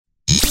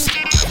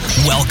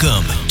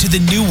Welcome to the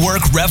New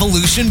Work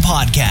Revolution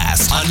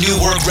podcast on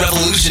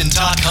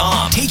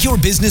newworkrevolution.com. Take your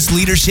business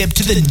leadership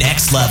to the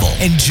next level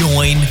and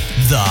join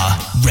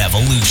the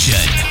revolution.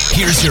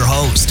 Here's your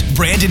host,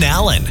 Brandon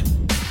Allen.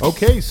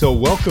 Okay, so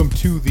welcome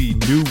to the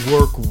New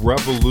Work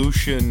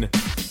Revolution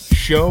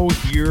show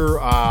here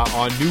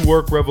on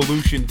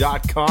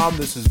newworkrevolution.com.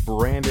 This is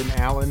Brandon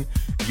Allen,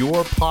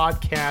 your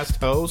podcast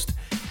host.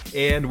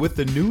 And with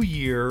the new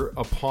year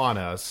upon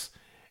us,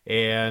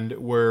 and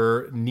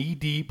we're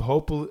knee-deep,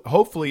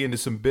 hopefully into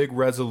some big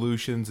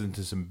resolutions,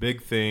 into some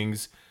big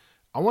things,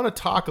 I want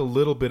to talk a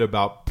little bit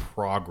about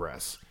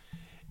progress.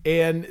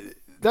 And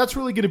that's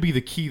really going to be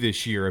the key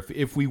this year.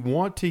 If we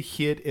want to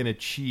hit and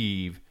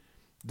achieve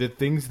the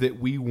things that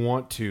we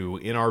want to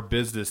in our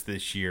business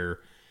this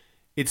year,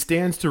 it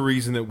stands to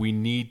reason that we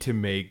need to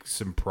make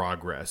some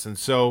progress. And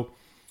so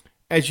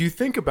as you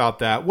think about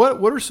that,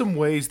 what are some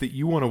ways that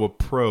you want to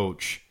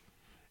approach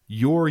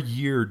your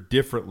year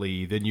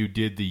differently than you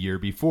did the year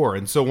before?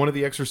 And so one of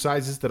the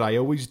exercises that I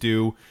always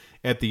do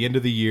at the end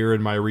of the year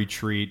in my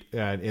retreat,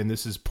 and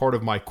this is part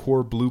of my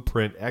core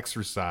blueprint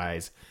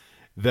exercise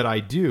that I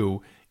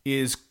do,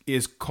 is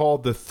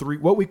called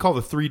what we call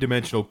the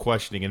three-dimensional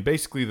questioning. And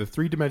basically the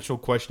three-dimensional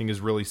questioning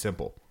is really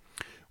simple.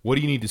 What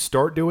do you need to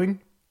start doing?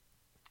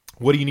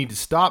 What do you need to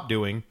stop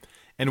doing?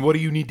 And what do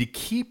you need to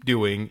keep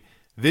doing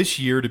this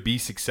year to be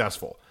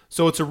successful?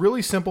 So it's a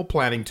really simple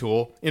planning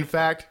tool. In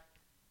fact,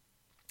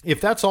 if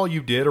that's all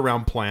you did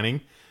around planning,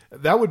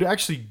 that would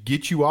actually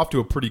get you off to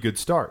a pretty good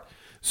start.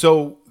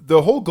 So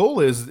the whole goal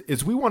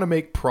is we want to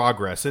make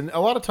progress. And a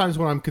lot of times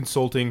when I'm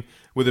consulting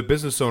with a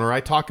business owner,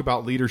 I talk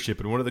about leadership.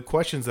 And one of the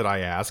questions that I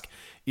ask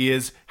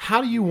is,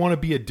 how do you want to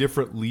be a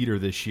different leader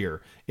this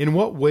year? In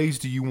what ways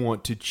do you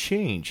want to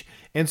change?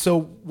 And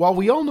so while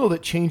we all know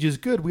that change is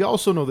good, we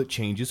also know that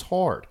change is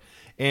hard.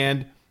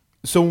 And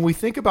so when we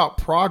think about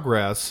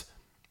progress,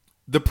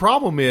 the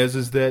problem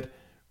is that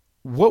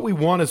what we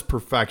want is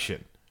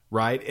perfection.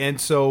 Right? And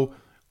so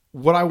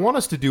what I want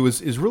us to do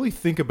is really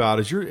think about,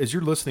 as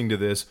you're listening to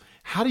this,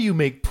 how do you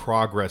make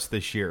progress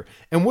this year?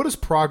 And what does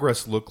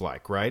progress look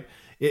like, right?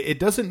 It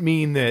doesn't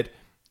mean that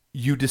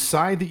you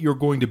decide that you're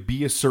going to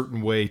be a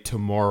certain way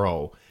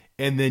tomorrow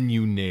and then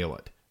you nail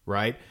it,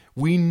 right?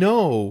 We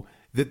know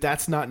that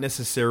that's not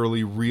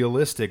necessarily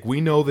realistic. We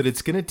know that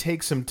it's going to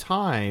take some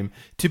time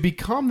to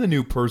become the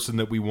new person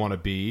that we want to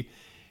be.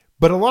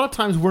 But a lot of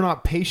times we're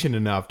not patient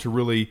enough to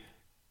really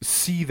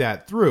see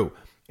that through.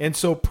 And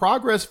so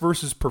progress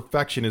versus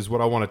perfection is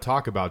what I want to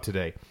talk about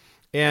today.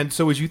 And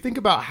so as you think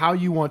about how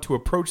you want to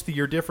approach the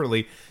year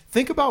differently,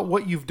 think about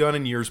what you've done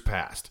in years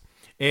past.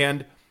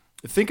 And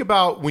think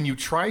about when you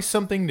try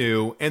something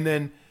new, and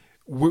then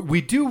we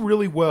do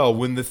really well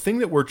when the thing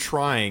that we're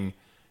trying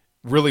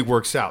really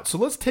works out. So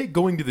let's take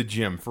going to the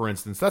gym, for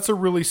instance. That's a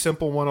really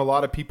simple one. A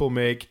lot of people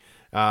make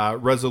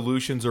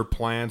resolutions or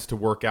plans to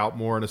work out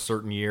more in a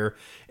certain year.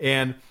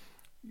 And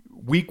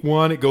week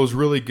one, it goes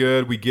really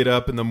good. We get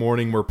up in the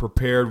morning, we're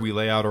prepared, we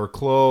lay out our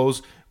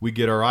clothes, we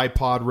get our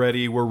iPod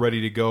ready, we're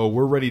ready to go,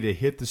 we're ready to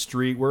hit the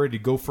street, we're ready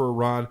to go for a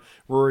run,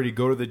 we're ready to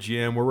go to the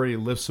gym, we're ready to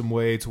lift some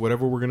weights,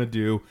 whatever we're going to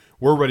do,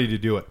 we're ready to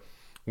do it.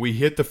 We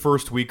hit the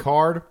first week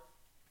hard.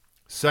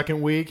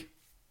 Second week,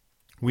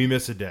 we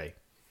miss a day.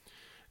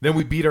 Then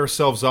we beat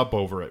ourselves up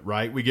over it,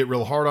 right? We get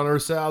real hard on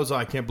ourselves.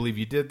 I can't believe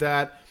you did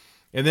that.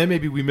 And then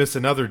maybe we miss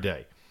another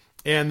day.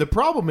 And the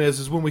problem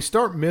is when we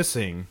start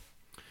missing,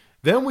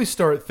 then we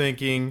start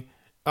thinking,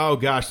 oh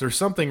gosh, there's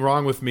something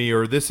wrong with me,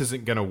 or this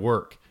isn't going to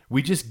work.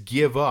 We just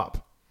give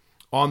up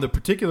on the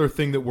particular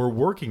thing that we're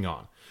working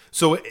on.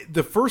 So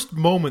the first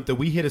moment that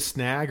we hit a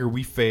snag or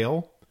we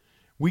fail,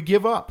 we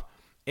give up.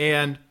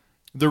 And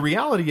the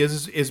reality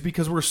is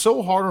because we're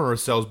so hard on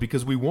ourselves,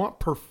 because we want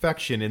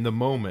perfection in the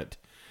moment,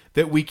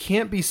 that we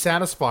can't be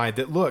satisfied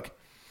that, look,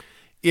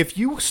 if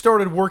you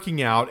started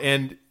working out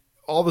and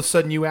all of a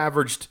sudden you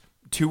averaged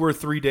 2 or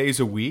 3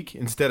 days a week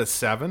instead of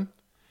 7,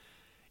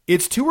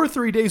 it's 2 or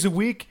 3 days a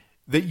week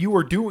that you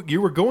were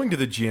going to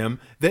the gym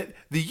that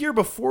the year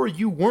before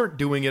you weren't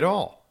doing at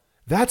all.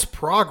 That's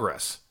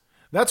progress.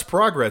 That's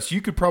progress.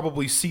 You could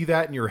probably see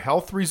that in your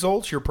health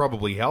results. You're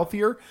probably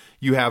healthier.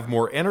 You have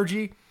more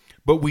energy,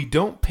 but we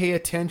don't pay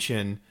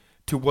attention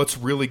to what's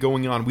really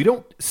going on. We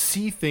don't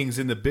see things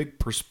in the big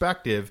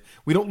perspective.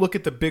 We don't look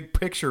at the big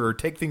picture or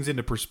take things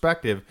into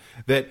perspective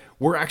that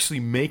we're actually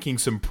making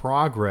some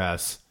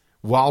progress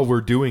while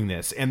we're doing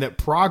this, and that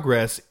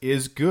progress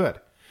is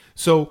good.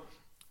 So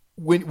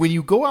when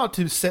you go out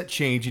to set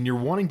change and you're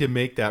wanting to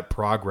make that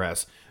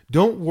progress,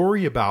 don't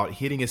worry about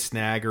hitting a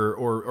snag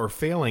or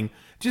failing.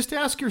 Just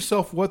ask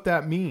yourself what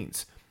that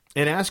means,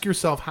 and ask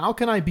yourself, how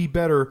can I be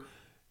better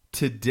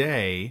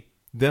today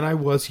than I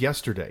was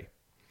yesterday?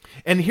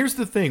 And here's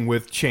the thing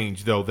with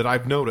change, though, that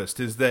I've noticed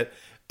is that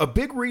a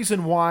big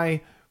reason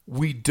why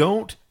we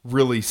don't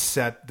really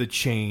set the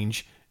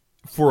change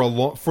for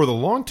the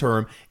long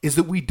term is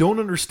that we don't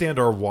understand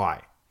our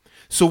why.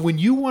 So when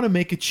you want to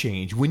make a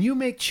change, when you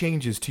make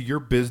changes to your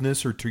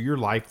business or to your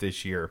life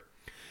this year,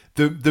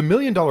 The $1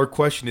 million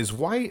question is,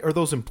 why are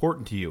those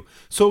important to you?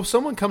 So if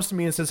someone comes to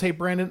me and says, hey,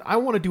 Brandon, I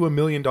want to do $1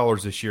 million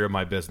this year in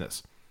my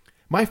business.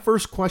 My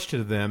first question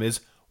to them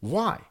is,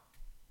 why?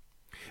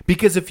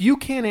 Because if you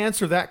can't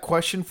answer that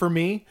question for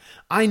me,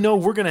 I know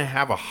we're going to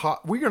have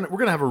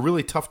a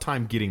really tough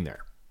time getting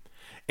there.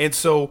 And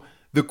so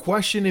the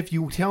question, if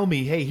you tell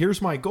me, hey,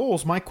 here's my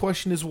goals, my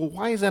question is, well,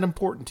 why is that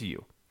important to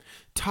you?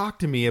 Talk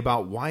to me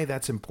about why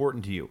that's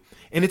important to you.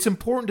 And it's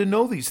important to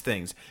know these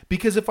things,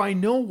 because if I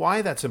know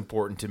why that's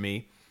important to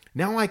me,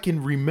 now I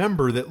can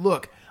remember that,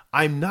 look,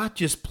 I'm not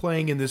just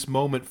playing in this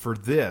moment for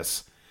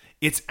this.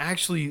 It's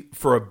actually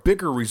for a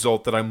bigger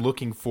result that I'm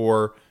looking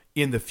for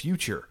in the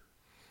future.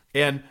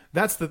 And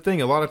that's the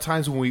thing. A lot of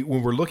times when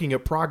we're looking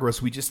at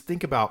progress, we just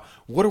think about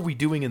what are we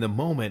doing in the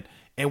moment,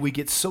 and we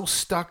get so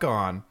stuck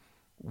on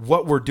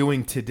what we're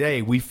doing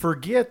today. We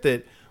forget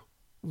that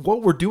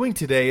what we're doing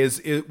today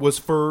was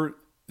for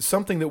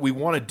something that we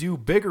want to do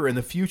bigger in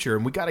the future,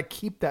 and we got to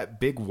keep that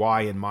big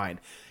why in mind.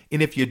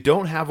 And if you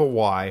don't have a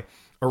why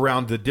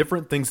around the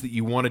different things that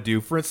you want to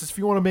do, for instance, if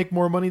you want to make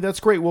more money, that's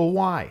great. Well,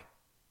 why?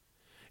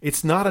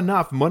 It's not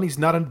enough. Money's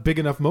not a big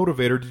enough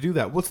motivator to do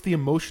that. What's the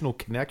emotional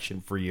connection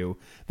for you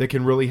that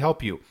can really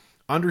help you?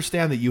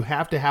 Understand that you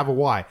have to have a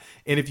why.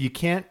 And if you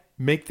can't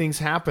make things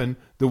happen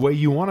the way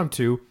you want them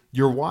to,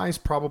 your why is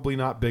probably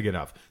not big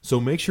enough. So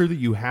make sure that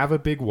you have a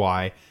big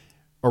why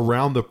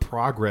around the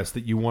progress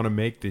that you want to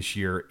make this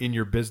year in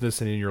your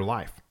business and in your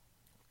life.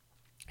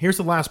 Here's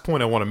the last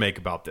point I want to make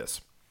about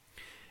this.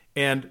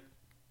 And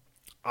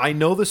I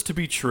know this to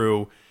be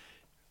true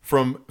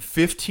from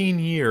 15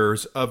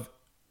 years of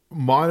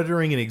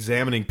monitoring and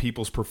examining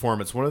people's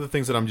performance. One of the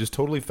things that I'm just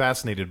totally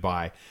fascinated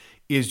by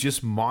is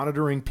just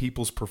monitoring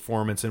people's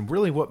performance and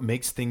really what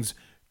makes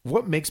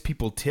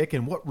people tick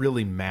and what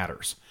really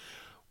matters.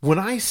 When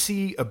I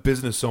see a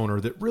business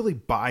owner that really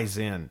buys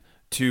in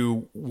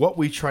to what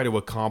we try to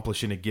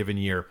accomplish in a given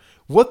year,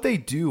 what they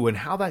do and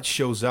how that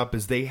shows up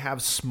is they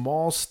have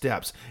small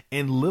steps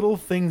and little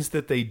things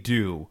that they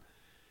do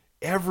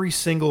every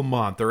single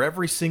month or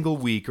every single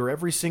week or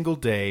every single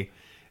day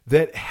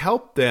that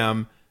help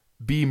them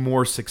be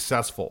more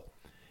successful.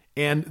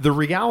 And the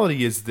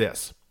reality is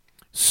this: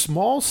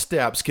 small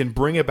steps can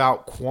bring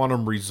about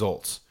quantum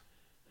results.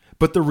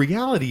 But the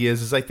reality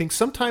is I think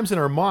sometimes in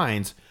our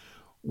minds,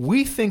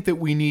 we think that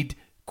we need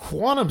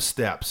quantum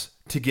steps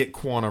to get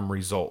quantum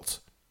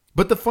results.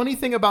 But the funny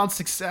thing about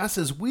success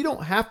is we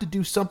don't have to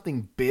do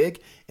something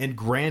big and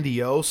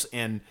grandiose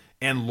and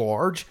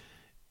large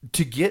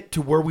to get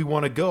to where we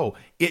want to go.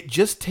 It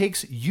just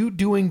takes you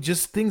doing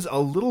just things a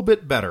little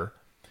bit better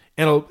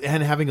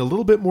and having a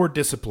little bit more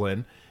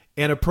discipline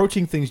and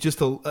approaching things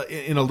just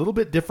in a little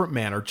bit different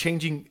manner,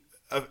 changing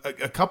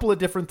a couple of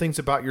different things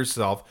about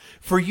yourself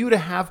for you to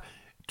have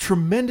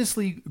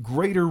tremendously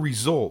greater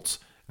results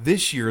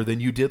this year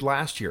than you did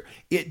last year.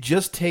 It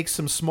just takes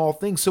some small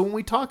things. So when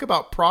we talk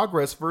about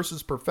progress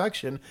versus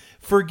perfection,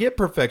 forget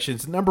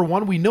perfections. Number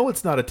one, we know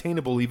it's not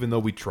attainable even though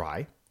we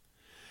try.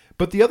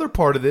 But the other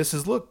part of this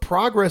is, look,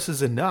 progress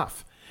is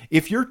enough.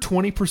 If you're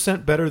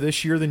 20% better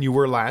this year than you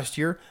were last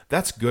year,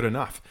 that's good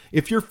enough.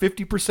 If you're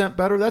 50%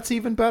 better, that's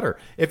even better.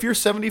 If you're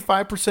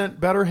 75%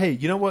 better, hey,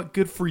 you know what?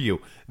 Good for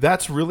you.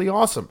 That's really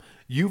awesome.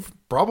 You're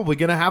probably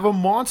going to have a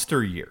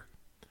monster year.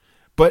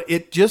 But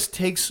it just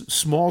takes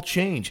small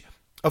change.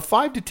 A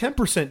 5 to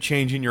 10%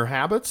 change in your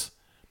habits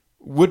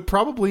would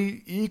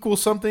probably equal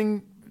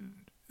something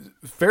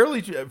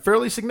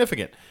fairly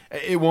significant.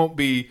 It won't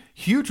be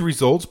huge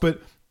results,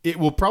 but it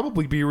will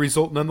probably be a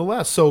result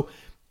nonetheless. So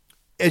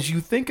as you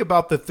think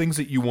about the things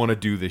that you want to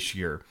do this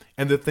year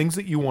and the things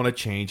that you want to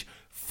change,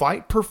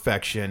 fight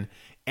perfection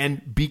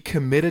and be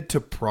committed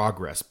to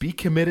progress. Be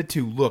committed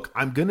to, look,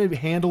 I'm going to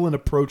handle and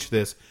approach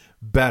this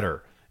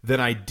better than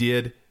I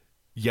did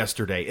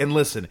yesterday. And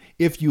listen,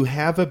 if you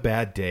have a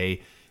bad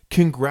day,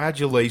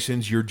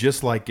 congratulations, you're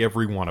just like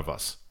every one of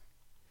us.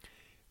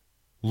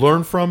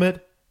 Learn from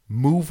it,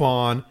 move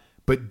on,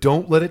 but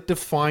don't let it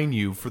define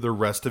you for the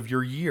rest of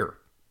your year.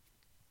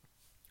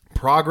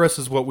 Progress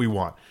is what we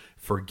want.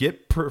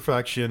 Forget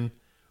perfection.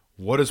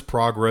 What is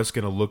progress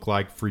going to look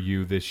like for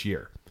you this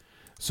year?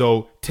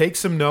 So take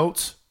some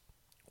notes.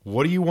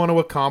 What do you want to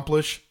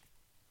accomplish?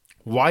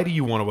 Why do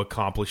you want to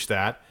accomplish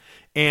that?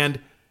 And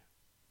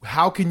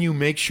how can you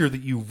make sure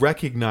that you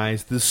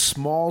recognize the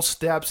small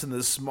steps and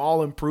the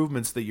small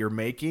improvements that you're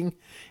making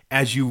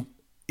as you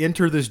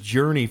enter this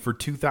journey for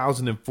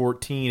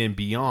 2014 and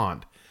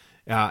beyond?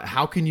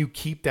 How can you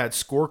keep that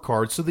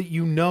scorecard so that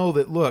you know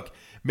that, look,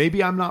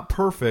 maybe I'm not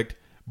perfect,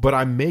 but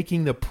I'm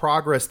making the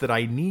progress that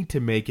I need to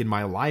make in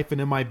my life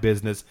and in my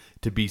business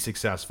to be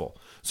successful.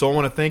 So I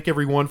want to thank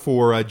everyone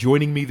for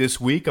joining me this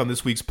week on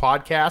this week's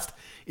podcast.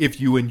 If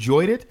you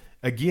enjoyed it,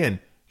 again,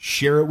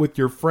 share it with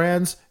your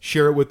friends,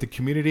 share it with the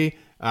community.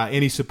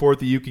 Any support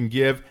that you can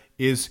give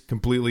is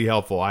completely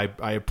helpful.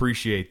 I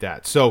appreciate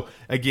that. So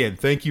again,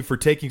 thank you for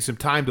taking some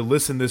time to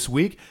listen this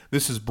week.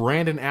 This is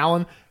Brandon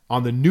Allen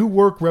on the New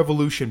Work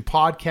Revolution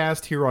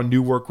podcast here on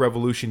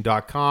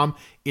newworkrevolution.com.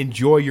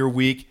 Enjoy your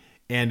week.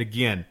 And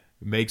again,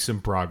 make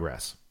some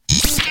progress.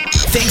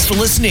 Thanks for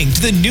listening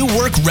to the New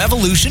Work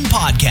Revolution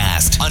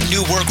podcast on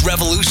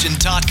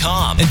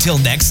newworkrevolution.com. Until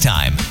next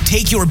time,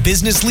 take your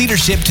business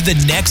leadership to the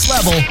next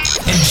level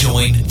and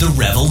join the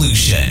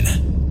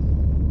revolution.